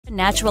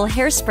Natural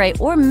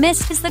hairspray or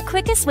mist is the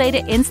quickest way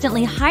to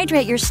instantly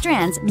hydrate your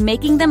strands,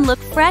 making them look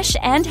fresh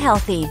and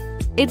healthy.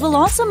 It will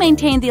also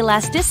maintain the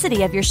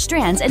elasticity of your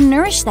strands and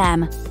nourish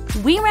them.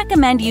 We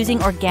recommend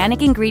using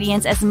organic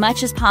ingredients as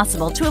much as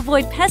possible to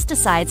avoid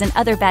pesticides and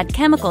other bad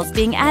chemicals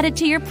being added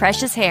to your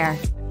precious hair.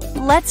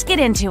 Let's get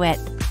into it.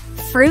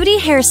 Fruity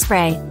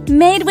hairspray.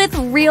 Made with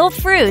real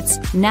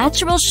fruits.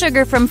 Natural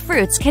sugar from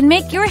fruits can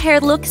make your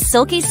hair look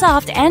silky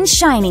soft and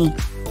shiny.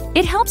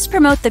 It helps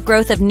promote the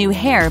growth of new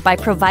hair by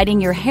providing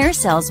your hair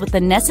cells with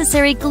the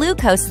necessary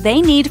glucose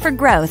they need for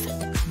growth.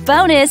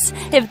 Bonus!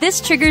 If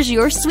this triggers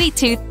your sweet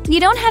tooth,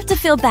 you don't have to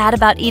feel bad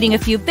about eating a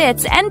few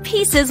bits and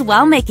pieces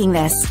while making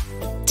this.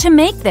 To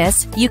make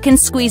this, you can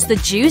squeeze the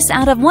juice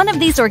out of one of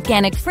these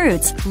organic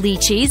fruits: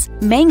 lychees,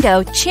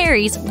 mango,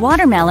 cherries,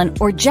 watermelon,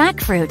 or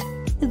jackfruit.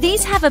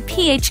 These have a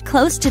pH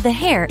close to the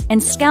hair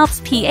and scalp's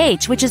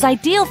pH, which is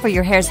ideal for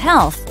your hair's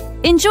health.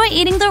 Enjoy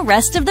eating the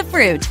rest of the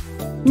fruit.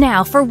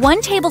 Now, for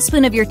 1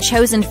 tablespoon of your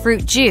chosen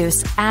fruit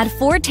juice, add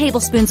 4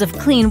 tablespoons of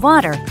clean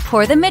water.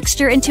 Pour the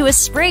mixture into a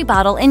spray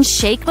bottle and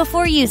shake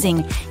before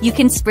using. You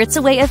can spritz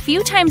away a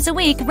few times a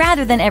week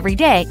rather than every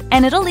day,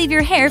 and it'll leave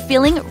your hair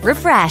feeling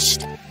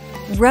refreshed.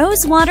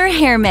 Rose Water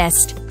Hair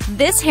Mist.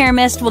 This hair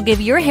mist will give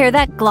your hair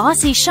that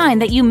glossy shine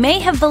that you may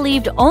have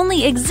believed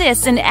only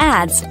exists in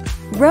ads.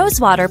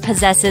 Rose water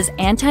possesses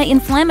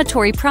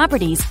anti-inflammatory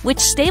properties which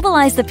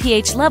stabilize the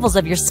pH levels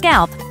of your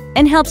scalp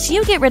and helps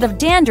you get rid of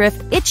dandruff,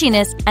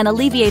 itchiness, and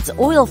alleviates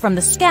oil from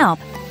the scalp.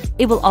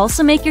 It will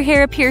also make your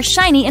hair appear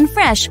shiny and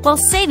fresh while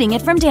saving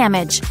it from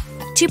damage.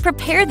 To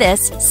prepare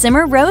this,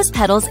 simmer rose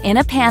petals in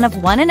a pan of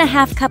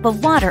 1½ cup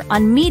of water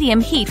on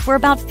medium heat for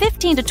about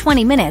 15 to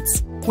 20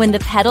 minutes. When the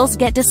petals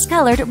get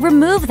discolored,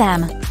 remove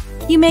them.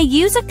 You may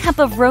use a cup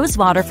of rose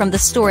water from the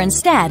store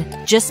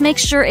instead. Just make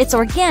sure it's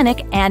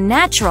organic and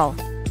natural.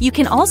 You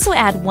can also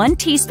add 1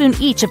 teaspoon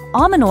each of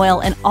almond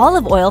oil and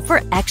olive oil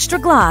for extra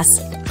gloss.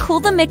 Cool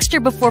the mixture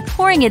before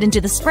pouring it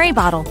into the spray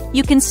bottle.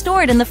 You can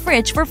store it in the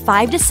fridge for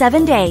 5 to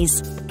 7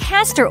 days.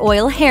 Castor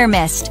Oil Hair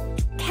Mist.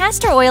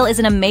 Castor oil is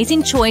an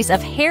amazing choice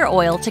of hair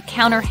oil to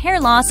counter hair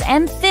loss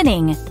and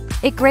thinning.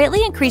 It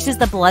greatly increases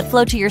the blood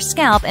flow to your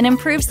scalp and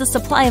improves the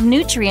supply of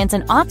nutrients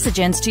and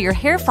oxygens to your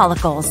hair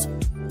follicles.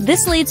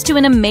 This leads to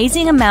an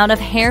amazing amount of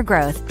hair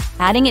growth.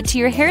 Adding it to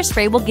your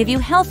hairspray will give you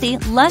healthy,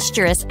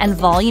 lustrous, and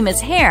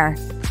voluminous hair.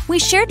 We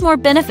shared more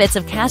benefits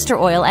of castor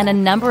oil and a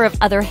number of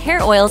other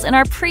hair oils in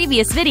our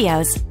previous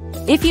videos.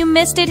 If you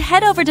missed it,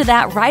 head over to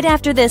that right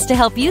after this to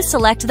help you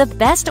select the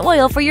best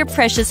oil for your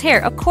precious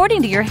hair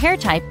according to your hair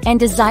type and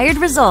desired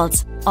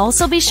results.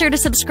 Also, be sure to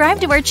subscribe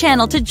to our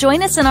channel to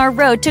join us in our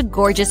road to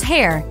gorgeous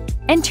hair.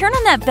 And turn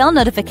on that bell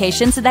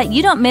notification so that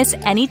you don't miss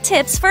any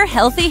tips for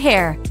healthy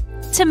hair.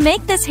 To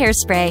make this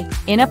hairspray,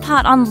 in a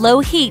pot on low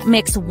heat,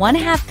 mix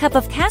 1/2 cup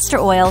of castor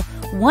oil,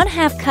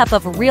 1/2 cup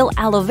of real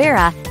aloe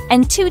vera,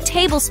 and 2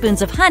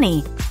 tablespoons of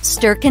honey.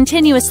 Stir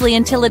continuously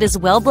until it is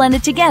well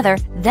blended together,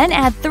 then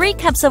add 3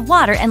 cups of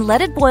water and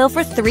let it boil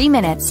for 3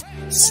 minutes.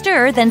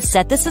 Stir, then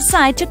set this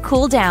aside to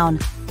cool down.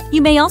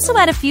 You may also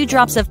add a few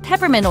drops of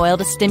peppermint oil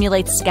to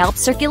stimulate scalp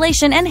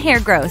circulation and hair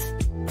growth.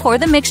 Pour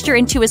the mixture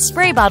into a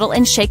spray bottle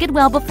and shake it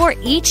well before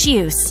each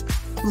use.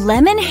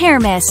 Lemon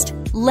Hair Mist.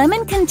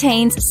 Lemon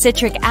contains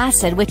citric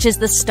acid, which is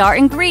the star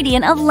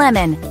ingredient of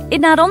lemon.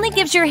 It not only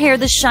gives your hair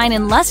the shine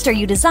and luster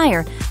you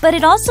desire, but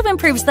it also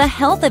improves the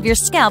health of your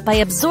scalp by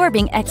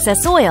absorbing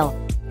excess oil.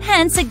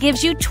 Hence, it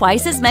gives you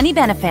twice as many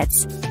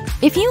benefits.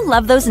 If you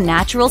love those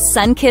natural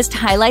sun-kissed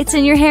highlights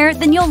in your hair,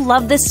 then you'll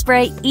love this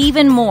spray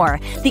even more.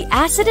 The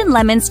acid in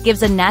lemons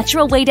gives a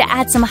natural way to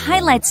add some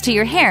highlights to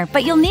your hair,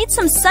 but you'll need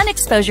some sun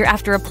exposure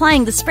after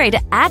applying the spray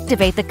to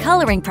activate the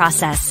coloring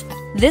process.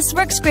 This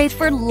works great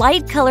for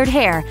light-colored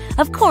hair.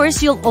 Of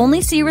course, you'll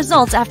only see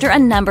results after a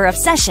number of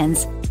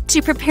sessions.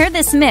 To prepare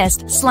this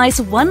mist, slice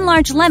 1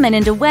 large lemon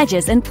into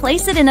wedges and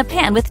place it in a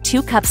pan with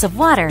 2 cups of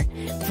water.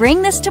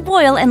 Bring this to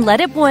boil and let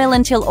it boil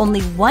until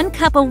only 1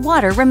 cup of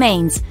water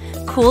remains.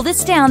 Cool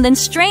this down, then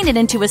strain it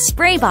into a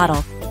spray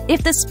bottle.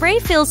 If the spray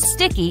feels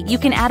sticky, you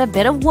can add a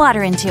bit of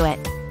water into it.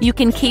 You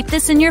can keep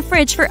this in your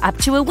fridge for up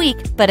to a week,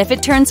 but if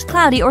it turns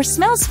cloudy or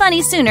smells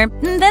funny sooner,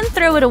 then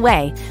throw it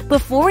away.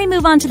 Before we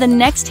move on to the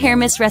next hair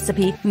mist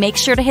recipe, make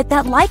sure to hit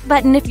that like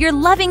button if you're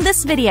loving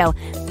this video.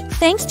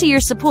 Thanks to your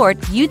support,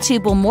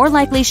 YouTube will more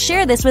likely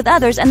share this with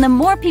others, and the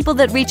more people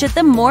that reach it,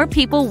 the more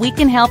people we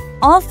can help,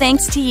 all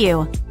thanks to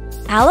you.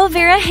 Aloe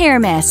Vera Hair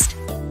Mist.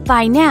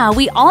 By now,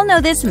 we all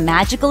know this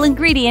magical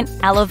ingredient,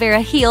 aloe vera,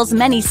 heals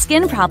many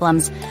skin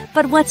problems.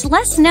 But what's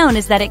less known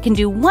is that it can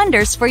do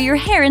wonders for your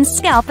hair and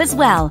scalp as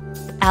well.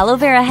 Aloe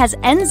vera has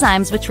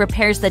enzymes which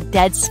repairs the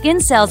dead skin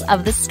cells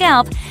of the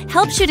scalp,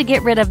 helps you to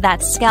get rid of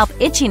that scalp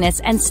itchiness,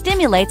 and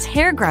stimulates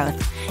hair growth.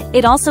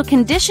 It also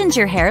conditions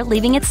your hair,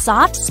 leaving it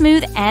soft,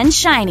 smooth, and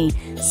shiny.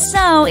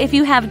 So, if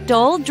you have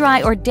dull,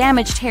 dry, or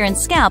damaged hair and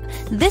scalp,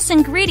 this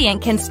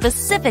ingredient can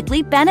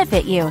specifically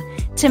benefit you.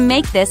 To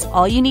make this,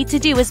 all you need to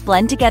do is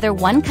blend together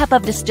 1 cup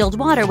of distilled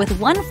water with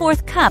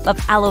 1/4 cup of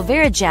aloe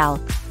vera gel.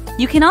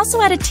 You can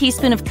also add a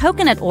teaspoon of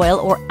coconut oil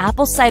or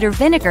apple cider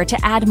vinegar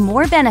to add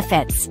more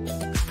benefits.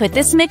 Put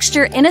this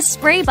mixture in a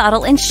spray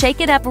bottle and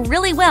shake it up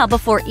really well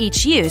before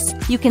each use.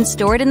 You can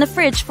store it in the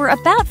fridge for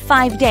about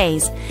 5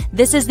 days.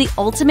 This is the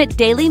ultimate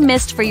daily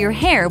mist for your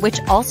hair, which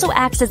also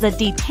acts as a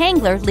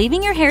detangler,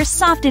 leaving your hair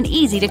soft and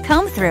easy to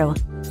comb through.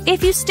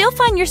 If you still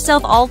find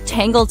yourself all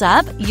tangled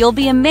up, you'll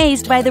be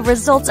amazed by the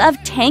results of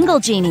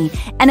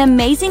TangleGenie, an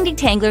amazing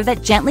detangler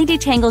that gently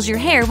detangles your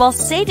hair while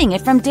saving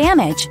it from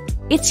damage.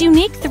 Its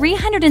unique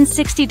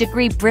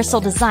 360-degree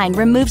bristle design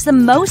removes the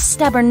most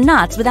stubborn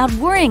knots without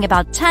worrying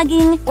about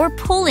tugging or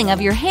pulling of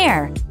your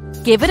hair.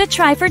 Give it a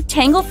try for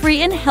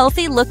tangle-free and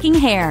healthy-looking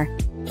hair.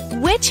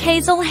 Witch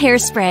Hazel Hair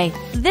Spray.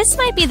 This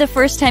might be the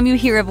first time you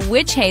hear of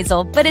witch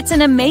hazel, but it's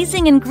an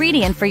amazing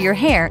ingredient for your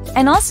hair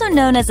and also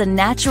known as a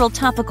natural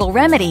topical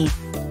remedy.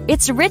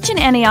 It's rich in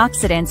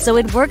antioxidants, so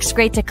it works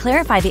great to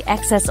clarify the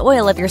excess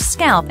oil of your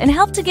scalp and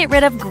help to get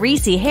rid of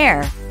greasy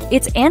hair.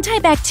 Its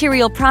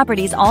antibacterial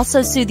properties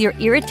also soothe your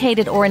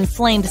irritated or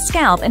inflamed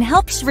scalp and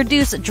helps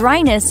reduce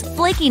dryness,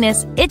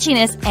 flakiness,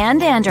 itchiness, and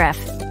dandruff.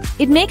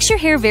 It makes your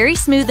hair very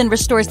smooth and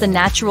restores the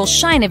natural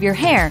shine of your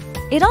hair.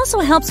 It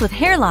also helps with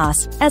hair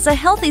loss, as a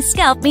healthy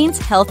scalp means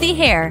healthy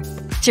hair.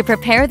 To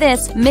prepare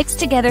this, mix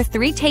together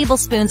 3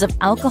 tablespoons of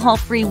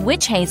alcohol-free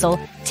witch hazel,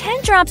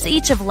 10 drops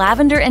each of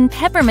lavender and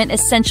peppermint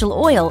essential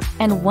oil,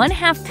 and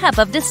 1/2 cup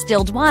of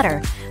distilled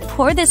water.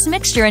 Pour this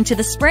mixture into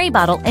the spray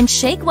bottle and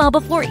shake well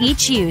before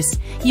each use.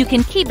 You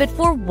can keep it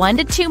for 1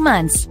 to 2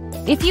 months.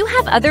 If you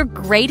have other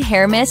great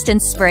hair mist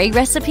and spray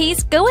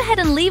recipes, go ahead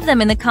and leave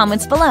them in the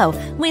comments below.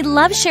 We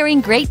love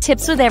sharing great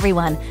tips with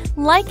everyone.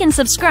 Like and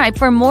subscribe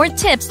for more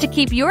tips to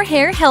keep your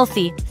hair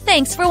healthy.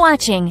 Thanks for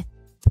watching.